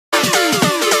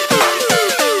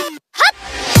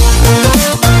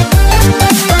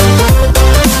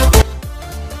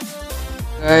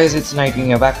guys, it's Nightwing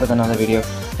here, back with another video.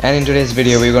 And in today's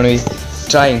video we're going to be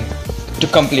trying to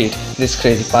complete this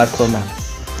crazy parkour map.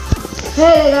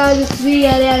 Hey guys, it's me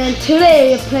Aryan, and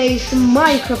today we're playing some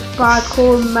Minecraft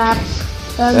parkour map.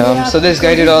 So this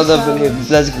guy did all the...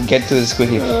 Let's get to this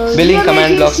quickly. Building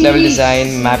command blocks, level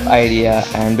design, map idea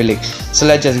and building. So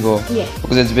let's just go. Yeah.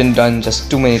 Because it's been done just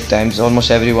too many times.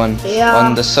 Almost everyone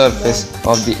on the surface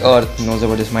of the earth knows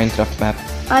about this Minecraft map.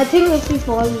 I think if we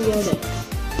fall, we are dead.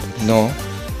 No.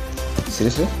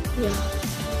 Seriously?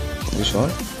 Yeah. You sure?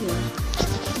 Yeah.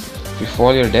 If you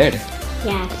fall, you're dead.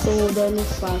 Yeah, so then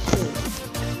it's parkour.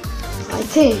 I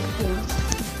think, yeah.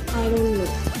 I don't know.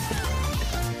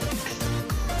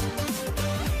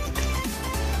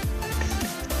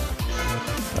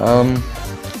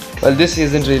 Well, this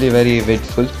isn't really very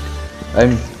eventful.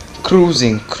 I'm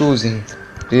cruising,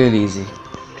 real easy.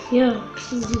 Yeah,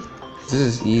 easy. This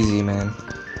is easy, man.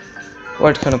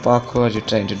 What kind of parkour are you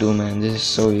trying to do, man? This is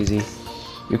so easy.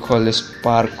 You call this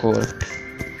parkour.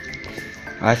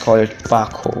 I call it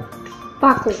parkour.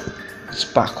 Parkour. It's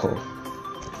parkour.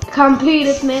 Complete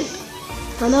it, man.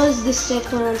 I know it's this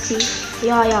checkpoint and see.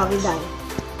 Yeah, we died.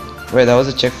 Wait, that was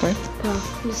a checkpoint? Yeah,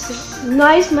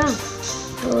 nice, man.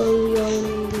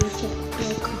 Oh,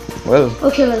 Well,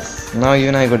 okay, let's. now you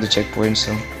and I got the checkpoint,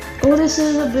 so. Oh, this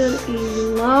is a bit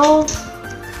easy now.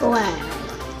 Wow.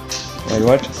 Wait,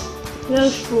 what?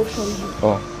 Let's go from here.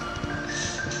 Oh.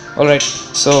 Alright,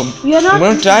 so You're not. I'm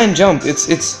gonna try and jump. It's.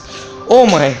 Oh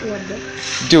my.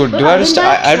 Dude, do I have to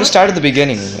start? I have to start at the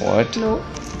beginning. What? No.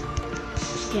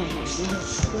 Yeah.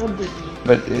 Not big.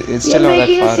 But it's still not that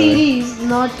far away. Series,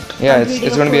 not. Yeah,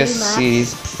 it's going to be a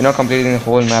series. You're not completing the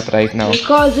whole map right now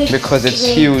because it's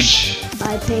huge.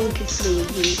 I think it's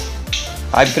rage.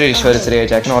 I'm pretty sure it's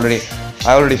rage. I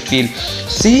already feel.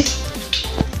 See?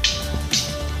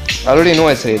 I already know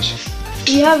it's rage.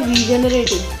 You have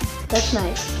regenerating. That's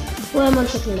nice. Oh, I'm on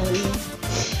second level.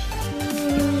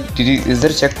 Is there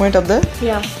a checkpoint up there?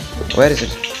 Yeah. Where is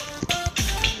it?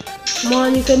 Come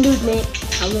on, you can do it, mate.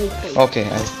 I'll wait for you. Okay,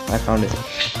 I found it.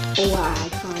 Oh, I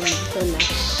found the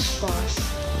next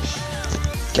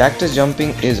spot. Cactus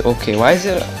jumping is okay. Why is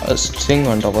there a string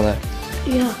on top of that?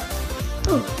 Yeah.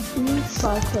 Oh, this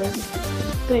parkour is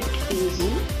a bit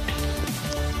easy.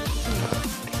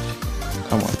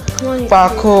 Come on.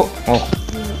 Parkour. Oh,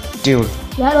 dude.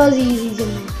 That was easy,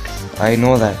 man. I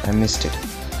know that. I missed it.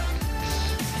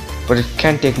 But it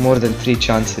can't take more than 3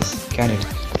 chances, can it?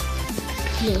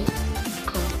 No.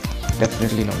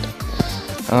 Definitely not.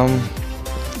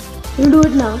 You do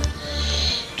it now.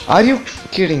 Are you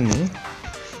kidding me?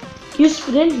 You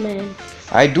sprint, man.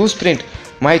 I do sprint.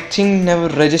 My thing never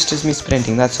registers me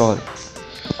sprinting, that's all.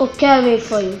 Okay, I'll wait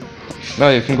for you. No,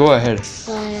 you can go ahead.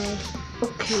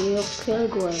 Okay, I'll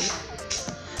go ahead.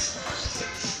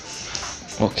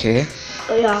 Okay.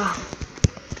 Oh, yeah.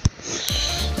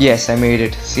 Yes, I made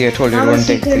it. See, I told you it won't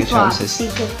take 3 chances.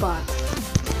 Secret part.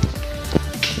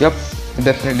 Yup,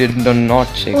 definitely did not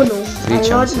take 3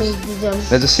 chances. Not make the jump.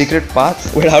 There's a secret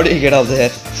path? Wait, how do you get up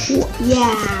there?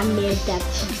 Yeah, I made that.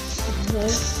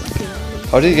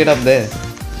 How do you get up there?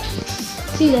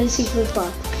 See, there's a secret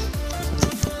path.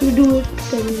 You do it,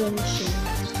 then you understand.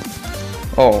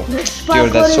 Oh,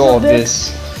 dude, that's so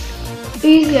obvious.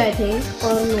 Easy, I think,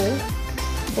 or no?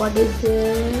 What is the...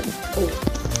 Oh,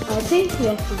 I think we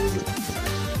have to do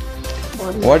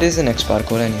it. What is the next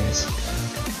parkour anyways?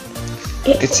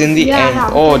 It's in the end.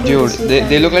 Yeah, oh, dude,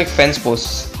 they look like fence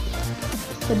posts.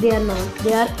 But they are not.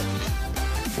 They are...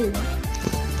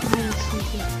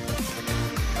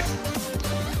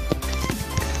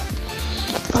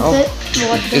 Oh.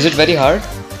 Is it very hard?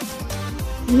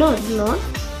 No, it's not.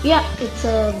 Yeah, it's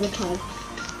a bit hard.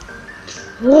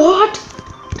 What?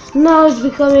 Now it's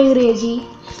becoming ragey.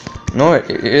 No, it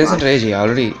isn't ragey. I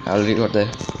already got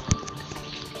there.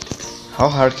 How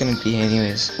hard can it be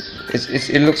anyways?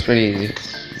 It looks pretty easy.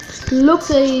 Looks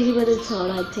very easy, but it's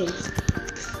hard, I think.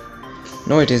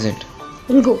 No, it isn't.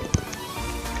 We'll go.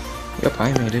 Yep,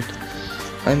 I made it.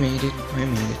 I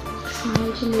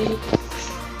also made it.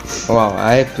 Wow,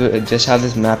 I just have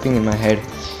this mapping in my head.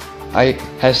 I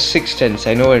have 6 tents.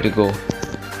 I know where to go.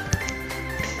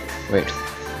 Wait.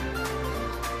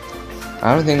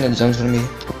 I don't think that jump's gonna be.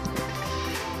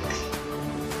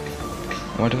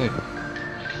 What do I do?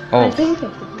 Oh. I think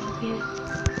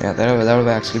Yeah, that would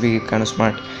actually be kind of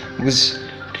smart. Because.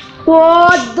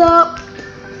 What the?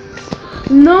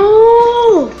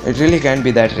 No! It really can't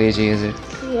be that ragey, is it?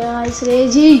 Yeah, it's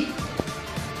ragey.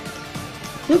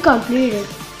 You completed.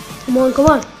 Come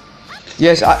on.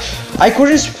 Yes, I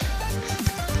couldn't.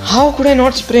 How could I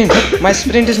not sprint? My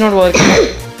sprint is not working.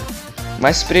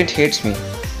 My sprint hates me.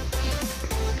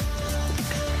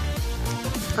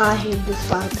 I hate this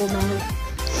parkour, man.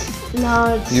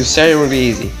 Now it's You said it would be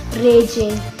easy.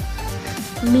 raging.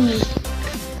 Me.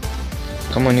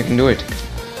 Come on, you can do it.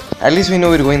 At least we know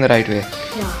we're going the right way.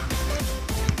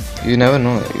 Yeah. You never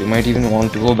know. You might even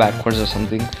want to go backwards or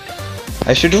something.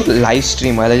 I should do a live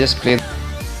stream while I just play.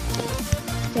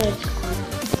 That's good.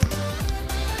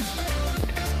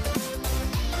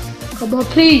 Come on,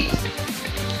 please.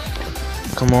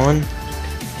 Come on.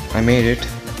 I made it.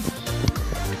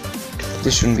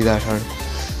 This shouldn't be that hard.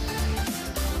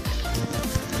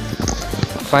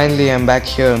 Finally, I'm back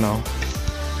here now.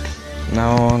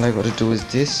 Now all I gotta do is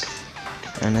this.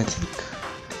 And I think...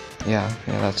 Yeah,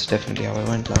 that's definitely how I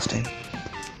went last time.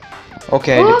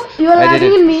 Okay, Oh, you're I did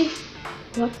lagging it. in me.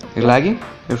 What? You're lagging?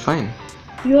 You're fine.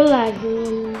 You're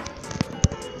lagging.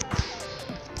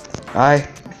 I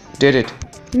did it.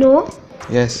 No.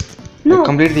 Yes. No. I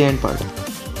completed the end part.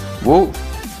 Whoa.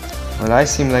 Well, I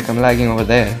seem like I'm lagging over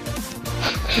there.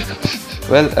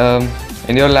 Well,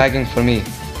 and you're lagging for me.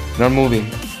 Not moving.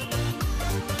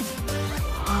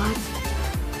 What?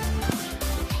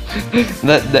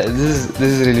 This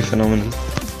is really phenomenal.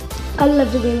 I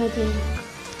love the game, I think.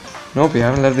 Nope, you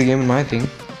haven't left the game in my thing.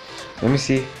 Let me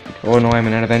see. Oh no, I'm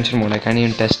in adventure mode. I can't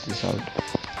even test this out.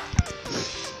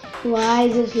 Why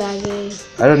is it lagging?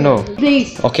 I don't know.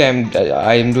 Please. Okay,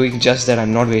 I'm doing just that.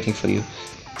 I'm not waiting for you.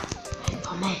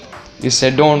 Come on. You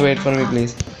said don't wait for me,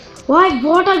 please. What?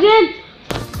 What again?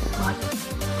 What?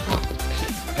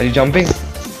 Are you jumping?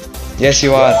 Yes,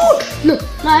 you are. No,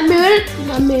 I made it.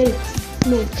 I made it.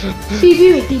 No.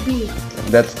 TP.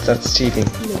 That's cheating.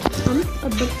 No.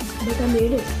 But I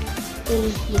made it.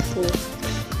 In before.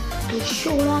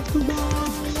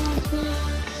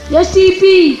 Yes,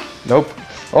 TP. Nope.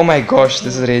 Oh my gosh,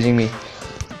 this is raging me.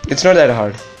 It's not that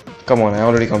hard. Come on, I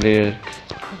already completed it.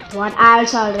 What? I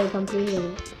also already completed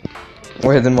it.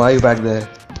 Wait, then why are you back there?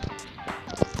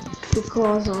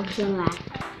 Because of the lag.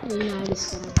 And I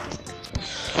discovered.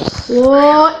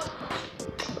 What?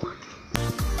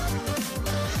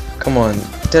 Come on,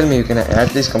 tell me you can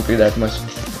at least complete that much.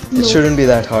 No. It shouldn't be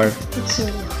that hard. It's so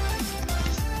hard.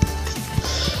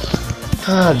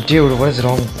 Ah, dude, what is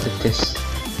wrong with this?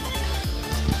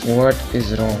 What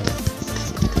is wrong?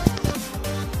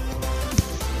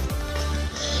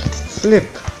 Flip.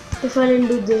 If I didn't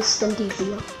do this, then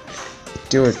TP.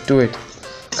 Do it.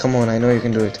 Come on, I know you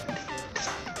can do it.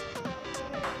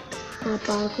 My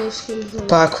parkour skills are...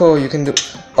 Parkour, you can do.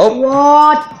 Oh!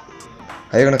 What?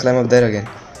 Are you gonna climb up there again?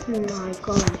 Oh my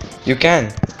god. You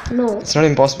can. No, It's not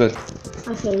impossible.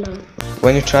 I fell down.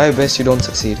 When you try your best, you don't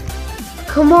succeed.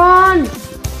 Come on!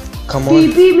 Come on.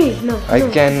 TP me. No, I no.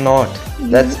 cannot.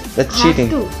 That's Have cheating.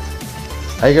 to.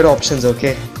 I get options,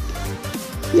 okay?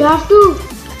 You have to.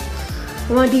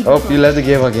 Come on, TP. Oh, you left the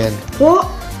game again. Oh.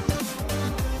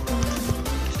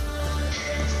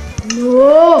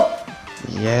 No.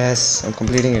 Yes, I'm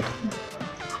completing it.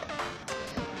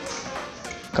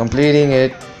 Completing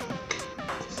it.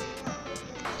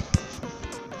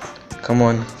 Come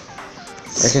on.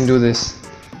 I can do this.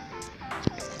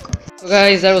 So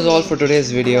guys, that was all for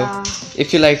today's video. Yeah.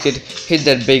 If you liked it, hit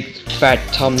that big fat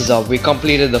thumbs up. We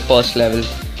completed the first level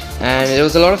and it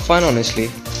was a lot of fun, honestly.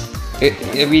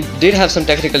 We did have some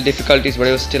technical difficulties, but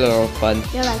it was still a lot of fun.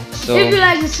 You're right. So, if you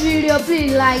like this video,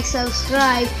 please like,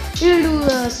 subscribe. We'll do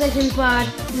the second part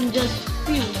in just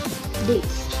few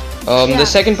days. Yeah. The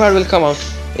second part will come out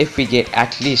if we get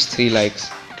at least 3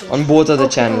 likes on both of the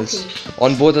channels. Okay.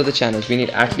 On both of the channels, we need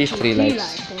at least 3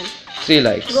 likes. 3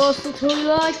 likes. Goes to 3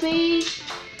 likes, please.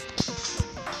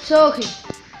 So okay.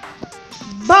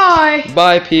 Bye.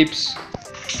 Bye, peeps.